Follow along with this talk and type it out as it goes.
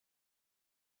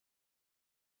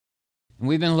And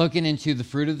we've been looking into the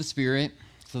fruit of the Spirit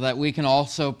so that we can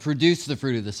also produce the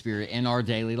fruit of the Spirit in our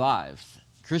daily lives.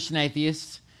 Christian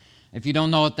atheists, if you don't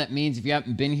know what that means, if you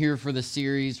haven't been here for the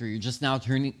series or you're just now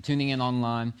tuning in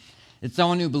online, it's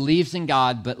someone who believes in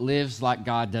God but lives like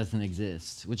God doesn't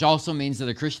exist, which also means that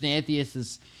a Christian atheist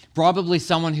is probably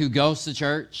someone who goes to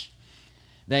church.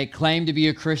 They claim to be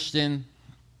a Christian.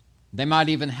 They might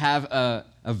even have a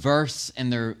verse in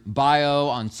their bio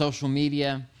on social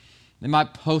media. They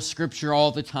might post scripture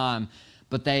all the time,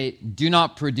 but they do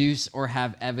not produce or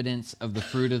have evidence of the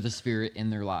fruit of the Spirit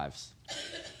in their lives.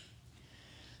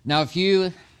 Now, if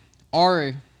you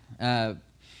are kind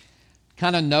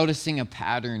of noticing a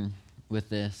pattern with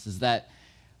this, is that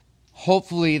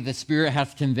hopefully the Spirit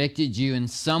has convicted you in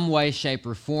some way, shape,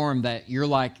 or form that you're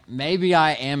like, maybe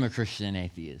I am a Christian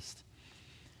atheist.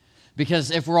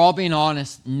 Because if we're all being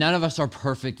honest, none of us are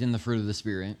perfect in the fruit of the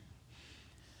Spirit.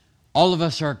 All of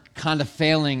us are kind of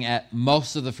failing at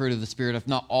most of the fruit of the Spirit, if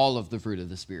not all of the fruit of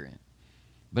the Spirit.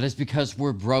 But it's because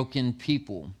we're broken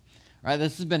people. Right?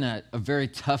 This has been a very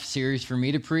tough series for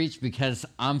me to preach because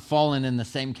I'm falling in the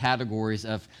same categories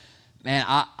of, man,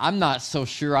 I'm not so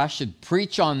sure I should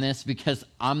preach on this because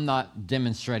I'm not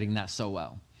demonstrating that so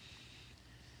well.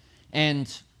 And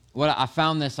what I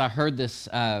found this, I heard this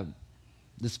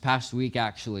this past week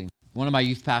actually. One of my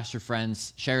youth pastor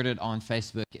friends shared it on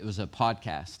Facebook. It was a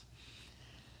podcast.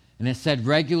 And it said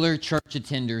regular church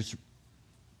attenders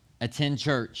attend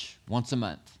church once a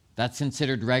month. That's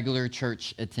considered regular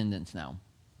church attendance now.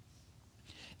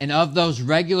 And of those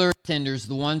regular attenders,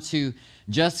 the ones who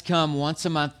just come once a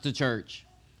month to church,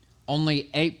 only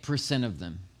 8% of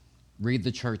them read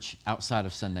the church outside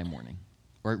of Sunday morning,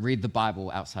 or read the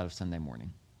Bible outside of Sunday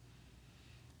morning.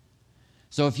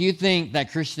 So if you think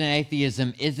that Christian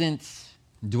atheism isn't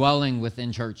dwelling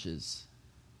within churches,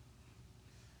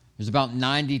 there's about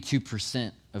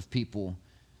 92% of people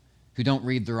who don't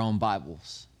read their own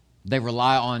Bibles. They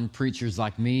rely on preachers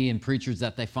like me and preachers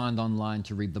that they find online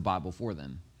to read the Bible for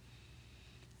them.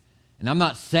 And I'm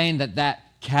not saying that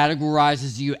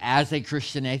categorizes you as a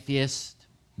Christian atheist,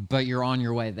 but you're on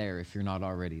your way there if you're not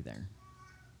already there.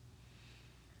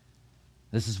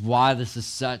 This is why this is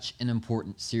such an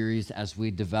important series as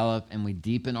we develop and we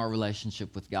deepen our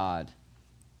relationship with God.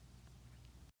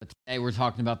 But today we're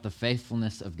talking about the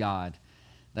faithfulness of God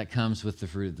that comes with the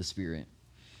fruit of the Spirit.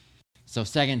 So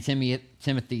 2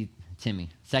 Timothy, I'm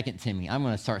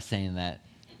going to start saying that.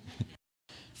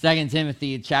 2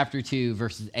 Timothy chapter 2,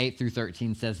 verses 8 through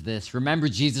 13 says this, "Remember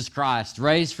Jesus Christ,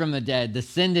 raised from the dead,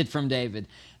 descended from David.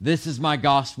 This is my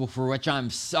gospel for which I am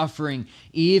suffering,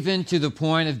 even to the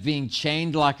point of being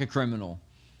chained like a criminal.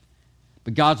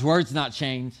 But God's word's not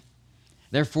chained.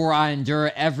 Therefore I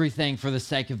endure everything for the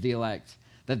sake of the elect,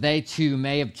 that they too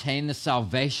may obtain the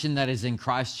salvation that is in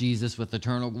Christ Jesus with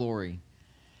eternal glory.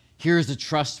 Here is a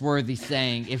trustworthy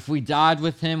saying, if we died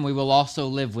with him, we will also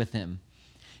live with him.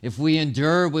 If we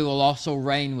endure, we will also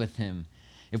reign with him.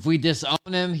 If we disown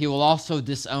him, he will also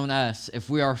disown us. If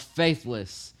we are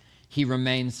faithless, he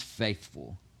remains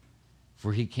faithful,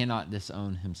 for he cannot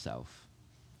disown himself."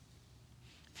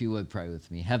 If you would pray with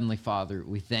me. Heavenly Father,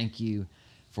 we thank you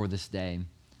for this day.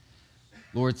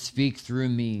 Lord, speak through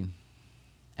me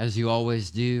as you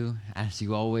always do, as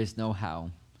you always know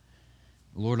how.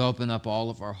 Lord, open up all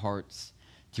of our hearts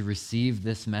to receive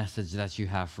this message that you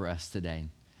have for us today.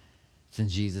 It's in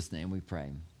Jesus' name we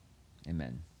pray.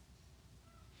 Amen.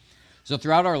 So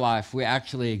throughout our life, we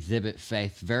actually exhibit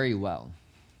faith very well.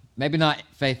 Maybe not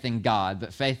faith in God,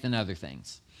 but faith in other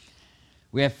things.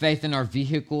 We have faith in our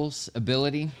vehicle's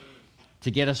ability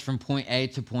to get us from point A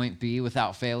to point B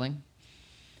without failing.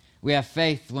 We have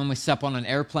faith when we step on an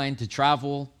airplane to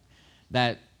travel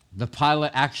that the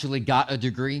pilot actually got a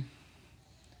degree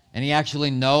and he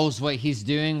actually knows what he's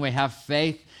doing. We have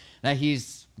faith that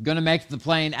he's going to make the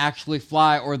plane actually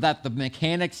fly, or that the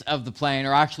mechanics of the plane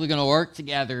are actually going to work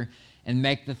together and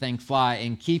make the thing fly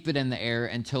and keep it in the air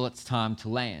until it's time to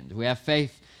land. We have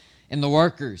faith in the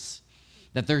workers,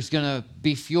 that there's going to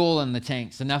be fuel in the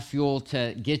tanks, enough fuel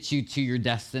to get you to your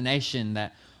destination,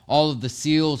 that all of the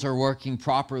seals are working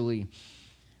properly.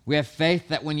 We have faith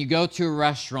that when you go to a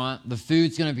restaurant, the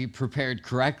food's going to be prepared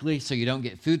correctly so you don't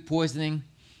get food poisoning,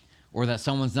 or that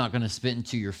someone's not going to spit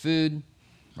into your food.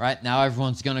 Right? Now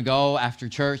everyone's going to go after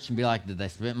church and be like, did they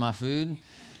spit in my food?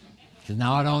 Because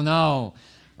now I don't know.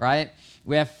 Right?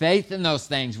 We have faith in those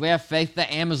things. We have faith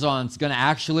that Amazon's going to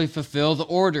actually fulfill the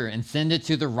order and send it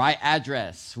to the right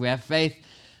address. We have faith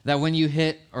that when you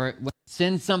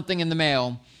send something in the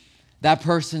mail, that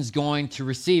person's going to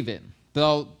receive it.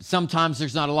 Though sometimes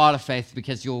there's not a lot of faith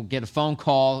because you'll get a phone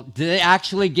call. Did it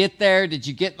actually get there? Did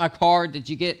you get my card? Did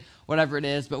you get whatever it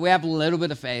is? But we have a little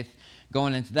bit of faith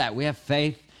going into that. We have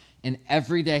faith in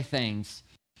everyday things.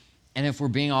 And if we're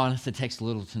being honest, it takes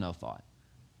little to no thought.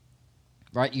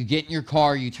 Right? You get in your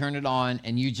car, you turn it on,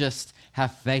 and you just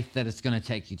have faith that it's going to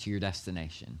take you to your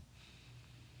destination.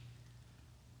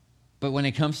 But when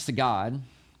it comes to God,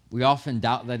 we often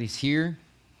doubt that he's here.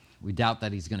 We doubt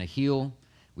that he's going to heal.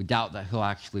 We doubt that he'll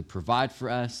actually provide for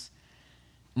us.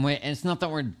 And it's not that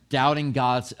we're doubting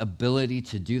God's ability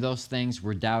to do those things.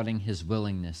 We're doubting his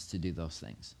willingness to do those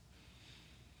things.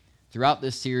 Throughout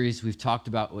this series, we've talked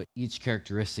about what each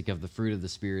characteristic of the fruit of the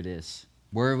Spirit is,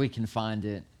 where we can find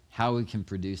it, how we can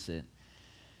produce it.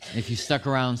 And if you stuck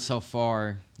around so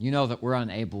far, you know that we're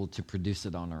unable to produce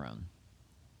it on our own.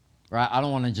 Right? I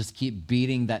don't want to just keep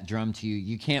beating that drum to you.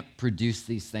 You can't produce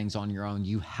these things on your own.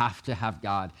 You have to have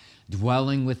God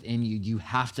dwelling within you. You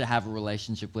have to have a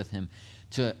relationship with him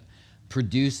to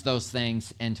produce those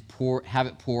things and have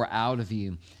it pour out of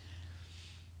you.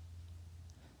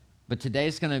 But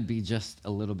today's going to be just a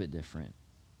little bit different.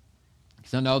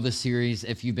 Because I know this series,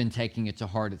 if you've been taking it to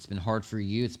heart, it's been hard for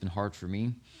you. It's been hard for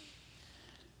me.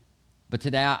 But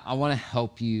today I want to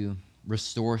help you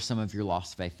restore some of your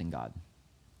lost faith in God.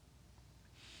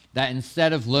 That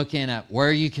instead of looking at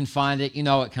where you can find it, you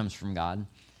know it comes from God.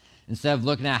 Instead of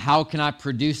looking at how can I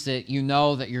produce it, you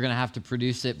know that you're going to have to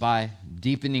produce it by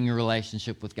deepening your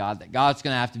relationship with God. That God's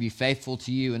going to have to be faithful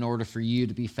to you in order for you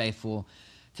to be faithful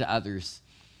to others.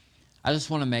 I just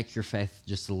want to make your faith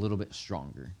just a little bit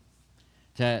stronger.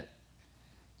 To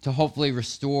hopefully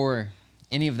restore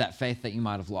any of that faith that you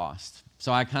might have lost.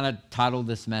 So I kind of titled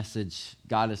this message,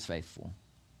 God is Faithful.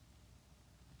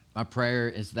 My prayer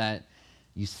is that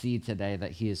you see today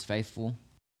that he is faithful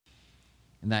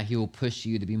and that he will push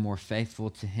you to be more faithful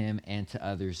to him and to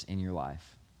others in your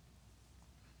life.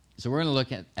 So we're going to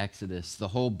look at Exodus, the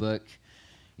whole book.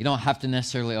 You don't have to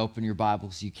necessarily open your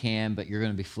Bibles. You can, but you're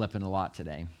going to be flipping a lot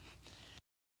today.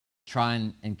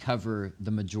 Try and cover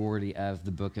the majority of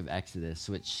the book of Exodus,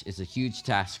 which is a huge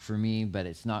task for me, but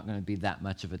it's not going to be that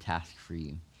much of a task for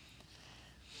you.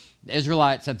 The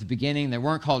Israelites at the beginning, they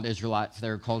weren't called Israelites, they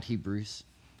were called Hebrews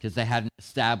because they hadn't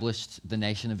established the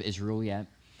nation of Israel yet.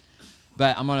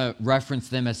 But I'm going to reference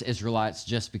them as Israelites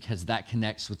just because that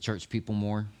connects with church people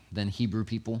more than Hebrew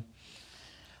people.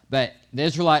 But the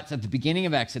Israelites at the beginning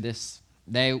of Exodus,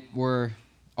 they were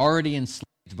already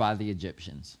enslaved by the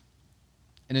Egyptians.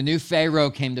 And a new Pharaoh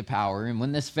came to power. And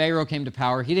when this Pharaoh came to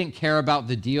power, he didn't care about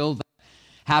the deal that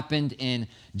happened in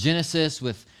Genesis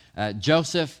with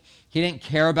Joseph. He didn't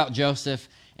care about Joseph.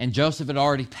 And Joseph had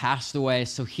already passed away.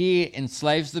 So he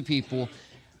enslaves the people,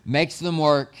 makes them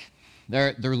work.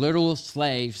 They're literal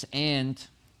slaves. And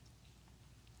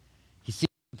he sees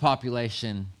the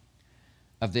population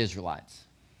of the Israelites.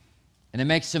 And it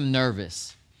makes him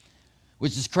nervous,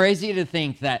 which is crazy to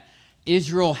think that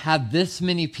Israel had this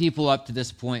many people up to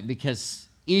this point because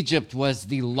Egypt was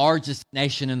the largest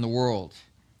nation in the world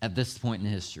at this point in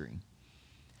history.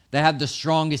 They had the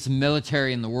strongest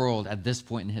military in the world at this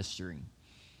point in history.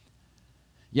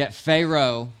 Yet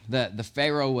Pharaoh, the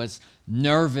Pharaoh was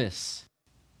nervous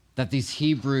that these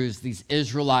Hebrews, these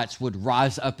Israelites would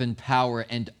rise up in power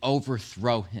and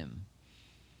overthrow him.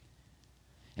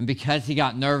 And because he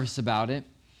got nervous about it,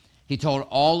 he told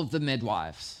all of the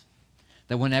midwives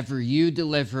that whenever you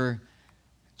deliver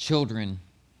children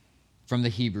from the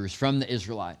Hebrews, from the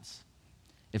Israelites,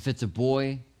 if it's a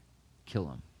boy, kill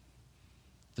him.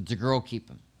 If it's a girl, keep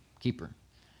her.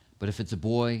 But if it's a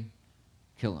boy,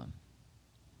 kill him.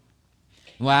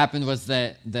 And what happened was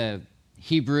that the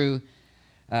Hebrew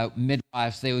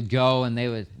midwives, they would go and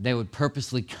they would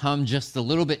purposely come just a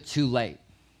little bit too late,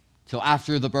 till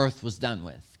after the birth was done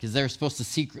with, because they were supposed to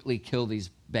secretly kill these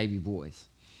baby boys.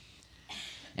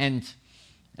 And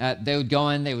they would go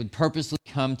in, they would purposely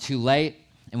come too late.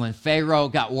 And when Pharaoh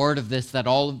got word of this, that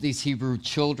all of these Hebrew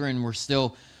children were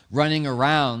still running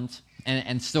around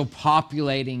and still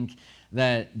populating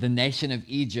the nation of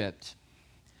Egypt,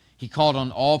 he called on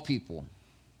all people.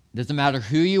 It doesn't matter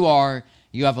who you are,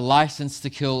 you have a license to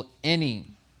kill any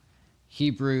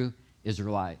Hebrew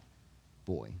Israelite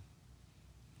boy.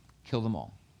 Kill them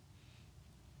all.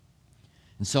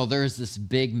 And so there's this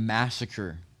big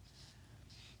massacre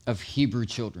of Hebrew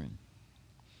children.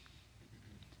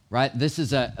 Right? This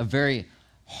is a very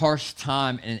harsh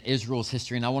time in Israel's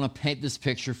history, and I want to paint this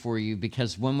picture for you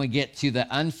because when we get to the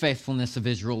unfaithfulness of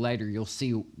Israel later, you'll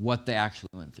see what they actually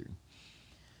went through.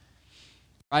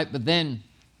 Right? But then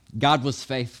God was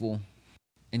faithful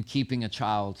in keeping a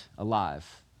child alive.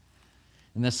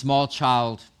 And the small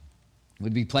child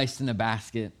would be placed in a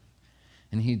basket,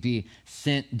 and he'd be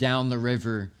sent down the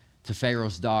river to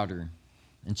Pharaoh's daughter,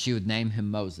 and she would name him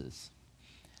Moses.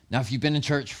 Now, if you've been in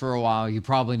church for a while, you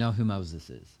probably know who Moses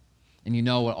is, and you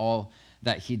know what all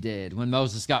that he did. When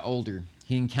Moses got older,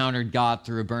 he encountered God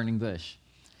through a burning bush.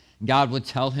 God would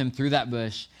tell him through that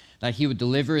bush that he would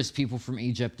deliver his people from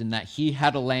Egypt and that he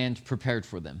had a land prepared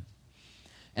for them.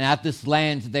 And at this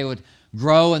land, they would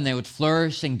grow and they would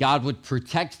flourish, and God would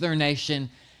protect their nation,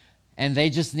 and they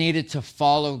just needed to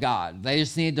follow God. They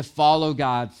just needed to follow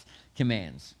God's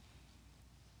commands.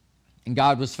 And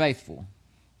God was faithful.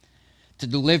 To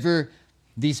deliver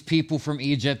these people from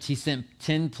Egypt, he sent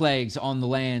 10 plagues on the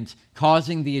land,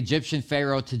 causing the Egyptian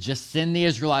Pharaoh to just send the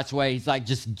Israelites away. He's like,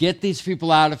 just get these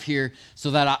people out of here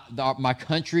so that my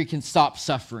country can stop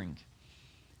suffering.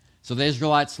 So the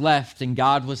Israelites left, and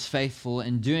God was faithful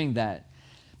in doing that.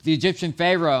 The Egyptian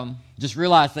Pharaoh just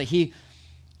realized that he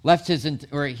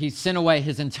sent away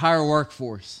his entire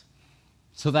workforce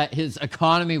so that his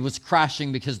economy was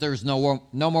crashing because there was no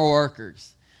more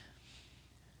workers.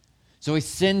 So he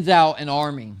sends out an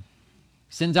army,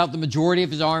 sends out the majority of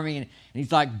his army, and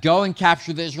he's like, go and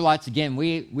capture the Israelites again.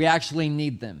 We actually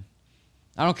need them.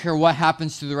 I don't care what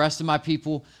happens to the rest of my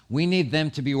people. We need them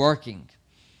to be working.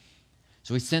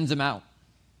 So he sends them out.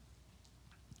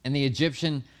 And the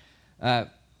Egyptian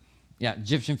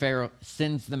Pharaoh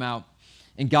sends them out.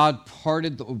 And God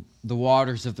parted the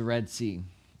waters of the Red Sea.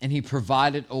 And he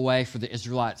provided a way for the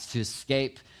Israelites to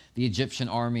escape the Egyptian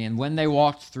army. And when they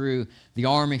walked through, the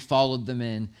army followed them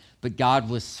in. But God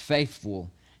was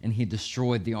faithful, and he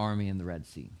destroyed the army in the Red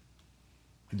Sea.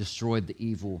 He destroyed the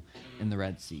evil in the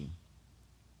Red Sea.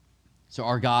 So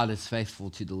our God is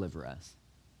faithful to deliver us.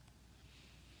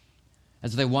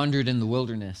 As they wandered in the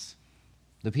wilderness,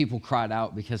 the people cried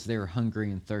out because they were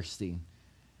hungry and thirsty.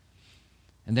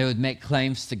 And they would make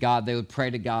claims to God. They would pray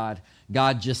to God,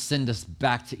 God, just send us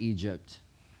back to Egypt.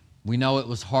 We know it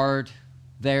was hard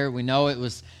there. We know it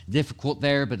was difficult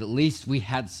there, but at least we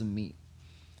had some meat.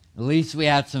 At least we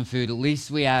had some food. At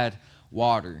least we had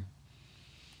water.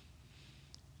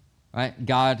 Right?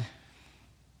 God,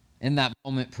 in that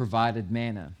moment, provided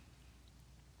manna.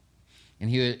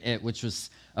 And which was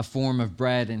a form of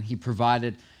bread, and he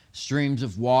provided streams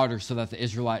of water so that the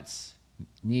Israelites'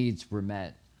 needs were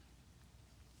met.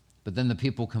 But then the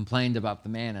people complained about the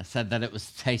manna, said that it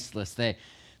was tasteless. They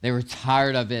were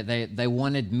tired of it. They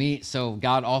wanted meat, so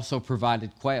God also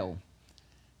provided quail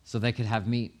so they could have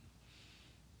meat.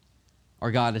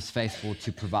 Our God is faithful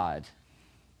to provide,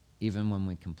 even when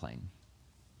we complain.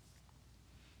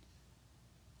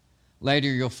 Later,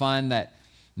 you'll find that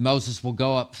Moses will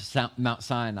go up Mount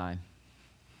Sinai.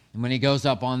 And when he goes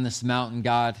up on this mountain,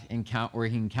 where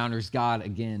he encounters God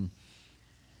again,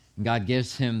 and God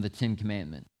gives him the 10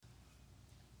 Commandments.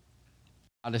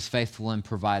 God is faithful in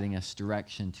providing us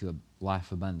direction to a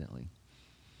life abundantly.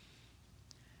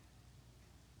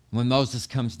 When Moses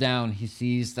comes down, he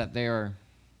sees that they're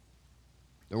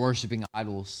worshiping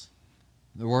idols.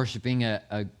 They're worshiping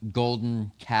a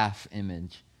golden calf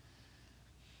image.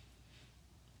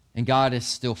 And God is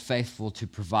still faithful to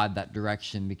provide that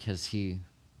direction because he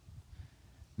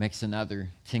makes another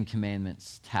 10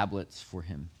 Commandments tablets for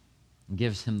him and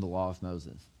gives him the law of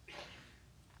Moses.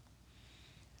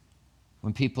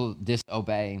 When people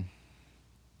disobey,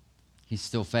 he's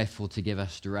still faithful to give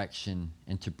us direction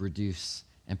and to produce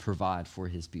and provide for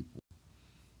his people.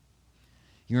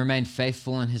 He remained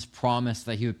faithful in his promise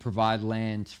that he would provide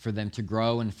land for them to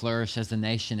grow and flourish as a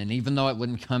nation. And even though it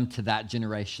wouldn't come to that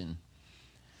generation,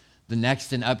 the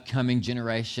next and upcoming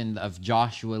generation of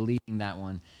Joshua leading that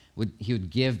one, he would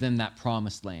give them that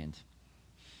promised land.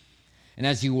 And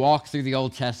as you walk through the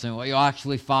Old Testament, what you'll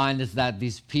actually find is that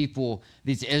these people,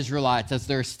 these Israelites, as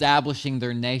they're establishing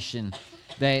their nation,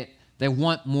 they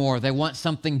want more. They want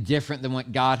something different than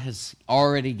what God has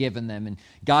already given them. And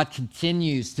God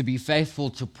continues to be faithful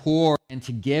to pour and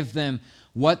to give them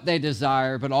what they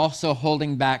desire, but also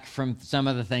holding back from some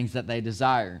of the things that they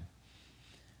desire.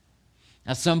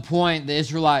 At some point, the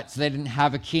Israelites, they didn't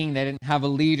have a king. They didn't have a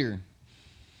leader.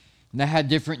 They had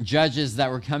different judges that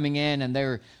were coming in,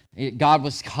 and God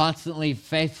was constantly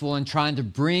faithful in trying to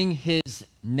bring his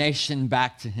nation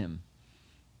back to him.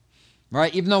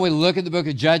 Right? Even though we look at the book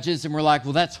of Judges and we're like,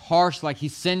 well, that's harsh. Like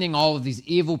he's sending all of these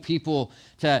evil people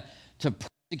to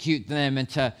persecute them and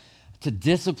to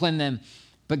discipline them.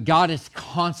 But God is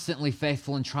constantly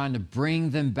faithful in trying to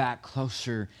bring them back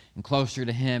closer and closer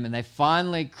to him. And they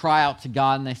finally cry out to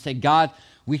God and they say, God,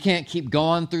 we can't keep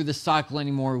going through this cycle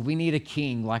anymore. We need a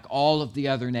king like all of the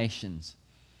other nations.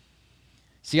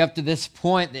 See, up to this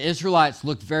point, the Israelites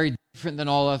looked very different than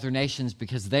all other nations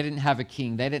because they didn't have a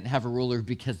king. They didn't have a ruler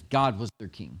because God was their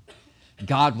king.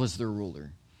 God was their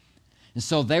ruler. And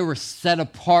so they were set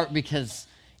apart because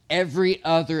every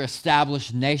other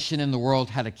established nation in the world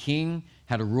had a king,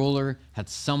 had a ruler, had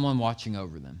someone watching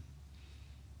over them.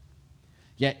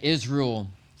 Yet Israel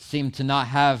seemed to not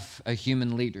have a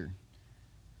human leader.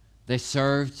 They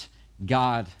served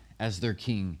God as their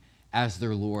king, as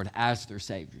their Lord, as their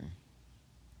Savior.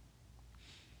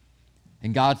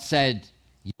 And God said,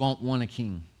 you won't want a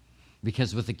king,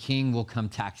 because with a king will come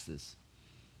taxes.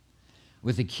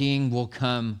 With a king will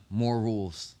come more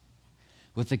rules.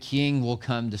 With a king will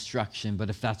come destruction.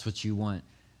 But if that's what you want,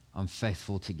 I'm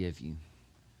faithful to give you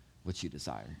what you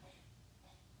desire.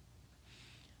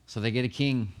 So they get a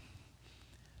king.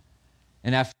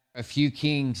 And after a few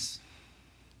kings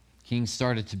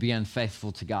started to be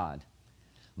unfaithful to God,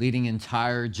 leading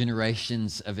entire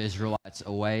generations of Israelites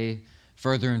away,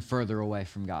 further and further away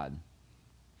from God.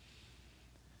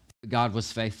 God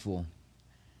was faithful,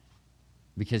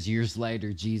 because years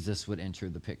later, Jesus would enter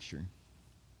the picture.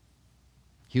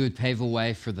 He would pave a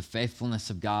way for the faithfulness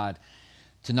of God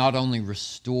to not only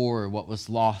restore what was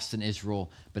lost in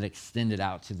Israel, but extend it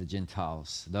out to the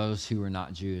Gentiles, those who were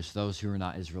not Jewish, those who were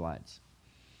not Israelites.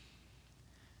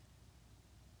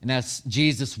 And as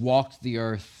Jesus walked the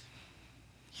earth,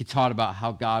 he taught about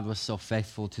how God was so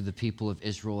faithful to the people of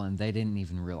Israel, and they didn't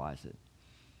even realize it.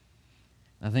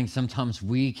 I think sometimes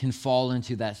we can fall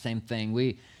into that same thing.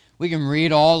 We can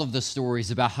read all of the stories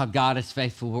about how God is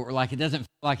faithful, but we're like, it doesn't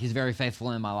feel like he's very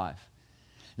faithful in my life.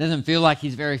 It doesn't feel like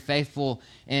he's very faithful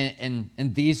in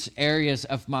these areas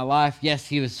of my life. Yes,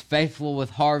 he was faithful with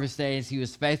harvest days. He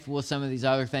was faithful with some of these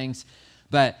other things,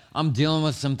 but I'm dealing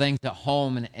with some things at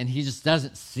home, and he just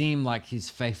doesn't seem like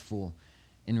he's faithful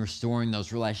in restoring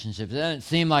those relationships. It doesn't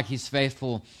seem like he's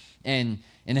faithful in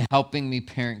helping me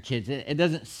parent kids. It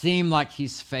doesn't seem like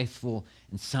he's faithful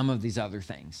in some of these other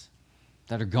things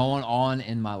that are going on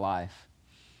in my life.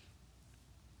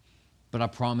 But I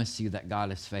promise you that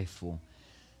God is faithful.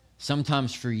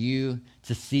 Sometimes for you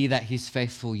to see that he's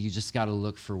faithful, you just got to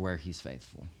look for where he's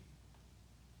faithful.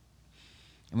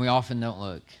 And we often don't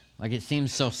look. Like, it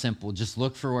seems so simple. Just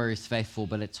look for where he's faithful,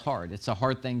 but it's hard. It's a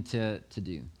hard thing to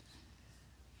do.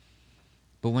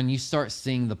 But when you start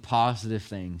seeing the positive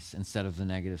things instead of the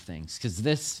negative things, because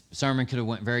this sermon could have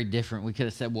went very different. We could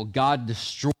have said, well, God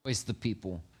destroys the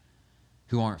people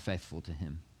who aren't faithful to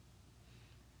him.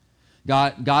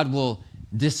 God will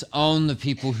disown the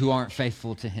people who aren't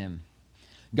faithful to him.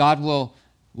 God will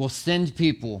send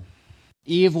people,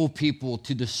 evil people,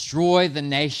 to destroy the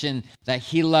nation that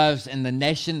he loves and the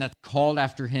nation that's called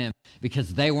after him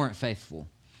because they weren't faithful.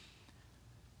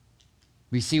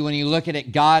 We see when you look at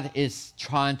it, God is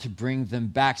trying to bring them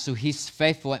back. So he's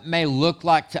faithful. It may look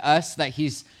like to us that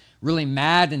he's really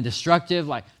mad and destructive.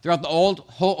 Like throughout the whole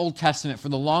Old Testament, for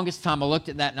the longest time, I looked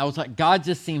at that and I was like, God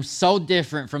just seems so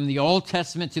different from the Old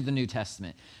Testament to the New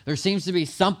Testament. There seems to be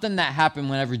something that happened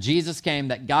whenever Jesus came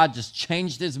that God just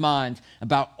changed his mind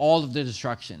about all of the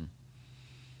destruction,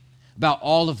 about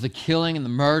all of the killing and the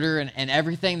murder and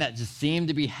everything that just seemed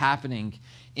to be happening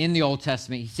in the Old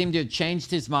Testament. He seemed to have changed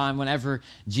his mind whenever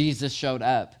Jesus showed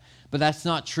up. But that's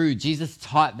not true. Jesus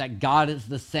taught that God is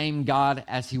the same God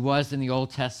as he was in the Old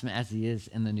Testament as he is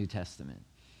in the New Testament.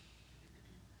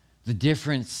 The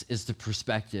difference is the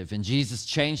perspective. And Jesus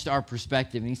changed our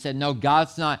perspective. And he said, no,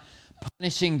 God's not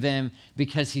punishing them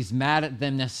because he's mad at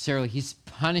them necessarily. He's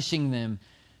punishing them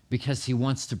because he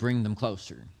wants to bring them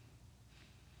closer.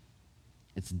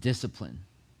 It's discipline.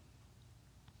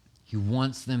 He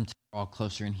wants them to draw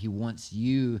closer, and he wants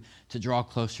you to draw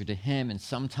closer to him. And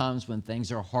sometimes when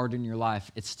things are hard in your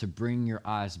life, it's to bring your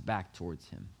eyes back towards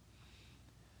him.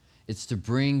 It's to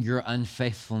bring your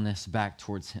unfaithfulness back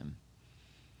towards him.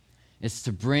 It's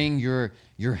to bring your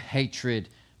hatred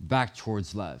back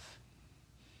towards love.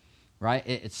 Right?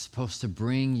 It's supposed to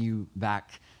bring you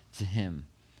back to him.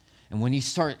 And when you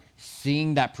start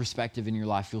seeing that perspective in your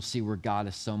life, you'll see where God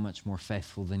is so much more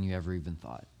faithful than you ever even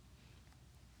thought.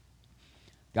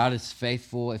 God is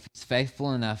faithful. If he's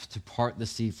faithful enough to part the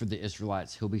sea for the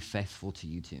Israelites, he'll be faithful to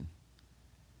you too.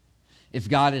 If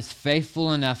God is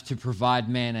faithful enough to provide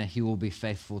manna, he will be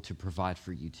faithful to provide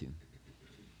for you too.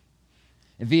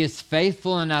 If he is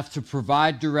faithful enough to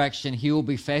provide direction, he will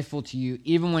be faithful to you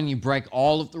even when you break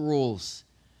all of the rules.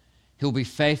 He'll be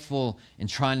faithful in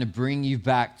trying to bring you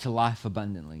back to life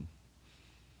abundantly.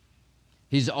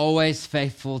 He's always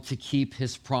faithful to keep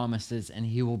his promises, and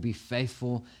he will be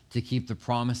faithful to keep the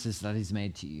promises that he's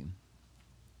made to you.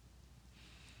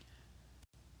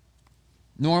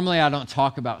 Normally, I don't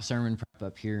talk about sermon prep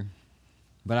up here,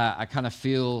 but I kind of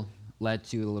feel led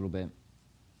to a little bit.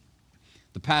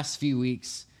 The past few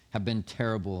weeks have been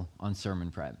terrible on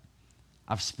sermon prep.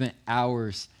 I've spent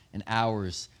hours and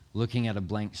hours looking at a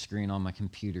blank screen on my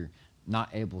computer, not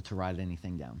able to write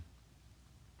anything down.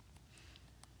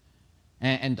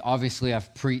 And obviously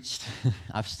I've preached,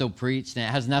 I've still preached, and it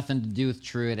has nothing to do with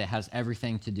Truett. It has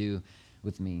everything to do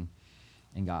with me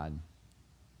and God.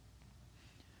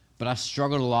 But I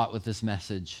struggled a lot with this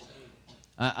message,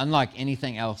 unlike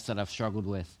anything else that I've struggled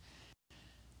with,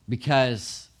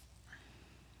 because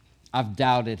I've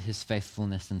doubted his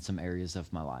faithfulness in some areas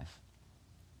of my life.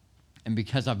 And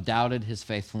because I've doubted his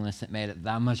faithfulness, it made it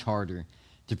that much harder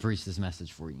to preach this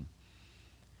message for you.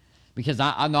 Because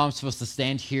I know I'm supposed to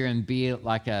stand here and be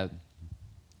like an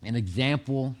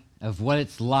example of what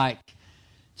it's like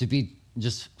to be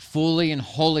just fully and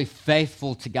wholly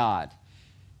faithful to God.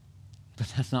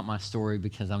 But that's not my story,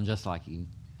 because I'm just like you.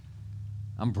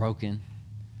 I'm broken.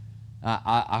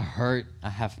 I hurt. I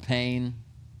have pain.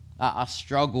 I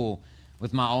struggle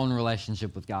with my own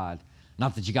relationship with God.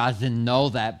 Not that you guys didn't know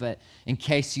that, but in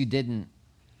case you didn't.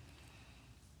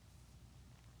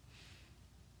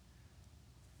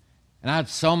 And I had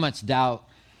so much doubt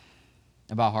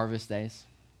about Harvest Days.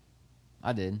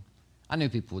 I did. I knew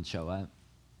people would show up.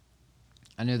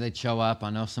 I knew they'd show up. I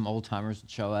know some old timers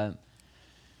would show up.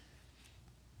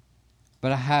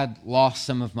 But I had lost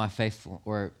some of my faith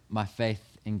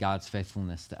in God's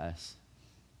faithfulness to us.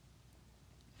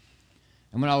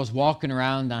 And when I was walking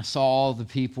around and I saw all the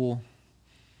people,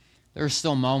 there were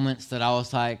still moments that I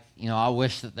was like, I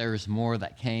wish that there was more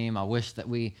that came. I wish that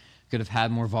we could have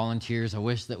had more volunteers. I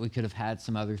wish that we could have had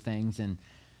some other things.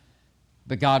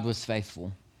 But God was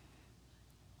faithful.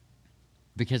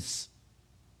 Because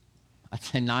I'd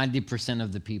say 90%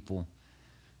 of the people,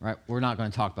 right? We're not going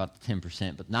to talk about the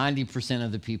 10%, but 90%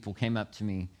 of the people came up to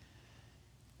me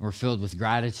and were filled with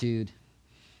gratitude.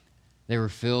 They were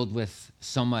filled with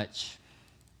so much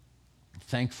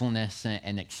thankfulness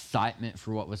and excitement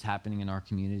for what was happening in our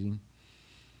community.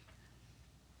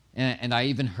 And I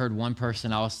even heard one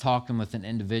person, I was talking with an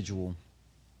individual,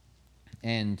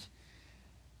 and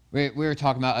we were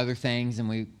talking about other things, and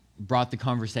we brought the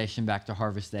conversation back to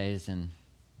Harvest Days, and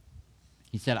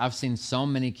he said, I've seen so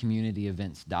many community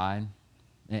events die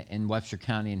in Webster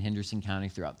County and Henderson County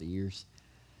throughout the years.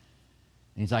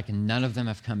 And he's like, and none of them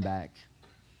have come back.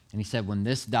 And he said, when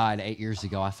this died 8 years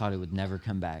ago, I thought it would never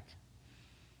come back.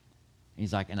 And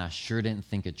he's like, and I sure didn't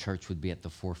think a church would be at the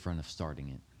forefront of starting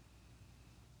it.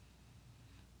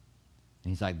 And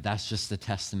he's like, that's just a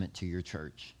testament to your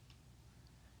church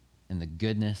and the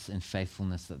goodness and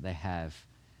faithfulness that they have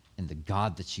and the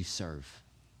God that you serve,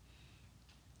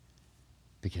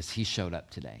 because he showed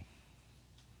up today.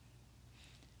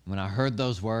 When I heard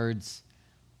those words,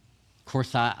 of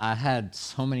course, I had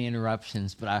so many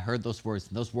interruptions, but I heard those words,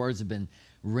 and those words have been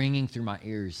ringing through my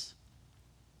ears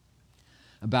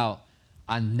about,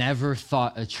 I never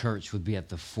thought a church would be at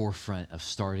the forefront of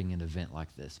starting an event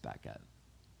like this back up.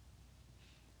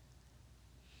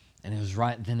 And it was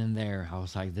right then and there, I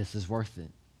was like, this is worth it.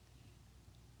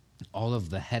 All of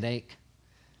the headache,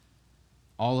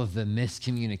 all of the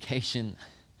miscommunication,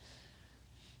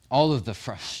 all of the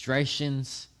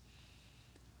frustrations,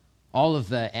 all of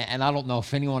the, and I don't know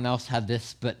if anyone else had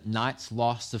this, but nights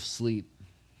lost of sleep,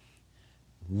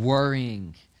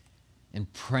 worrying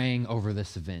and praying over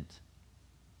this event.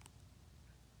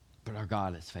 But our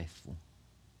God is faithful.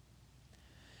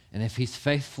 And if he's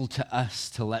faithful to us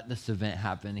to let this event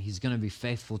happen, he's going to be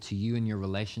faithful to you in your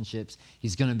relationships.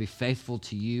 He's going to be faithful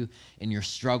to you in your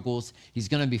struggles. He's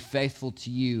going to be faithful to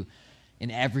you in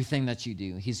everything that you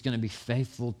do. He's going to be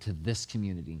faithful to this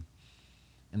community.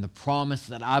 And the promise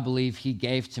that I believe he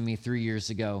gave to me 3 years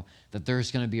ago, that there's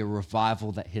going to be a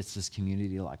revival that hits this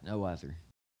community like no other.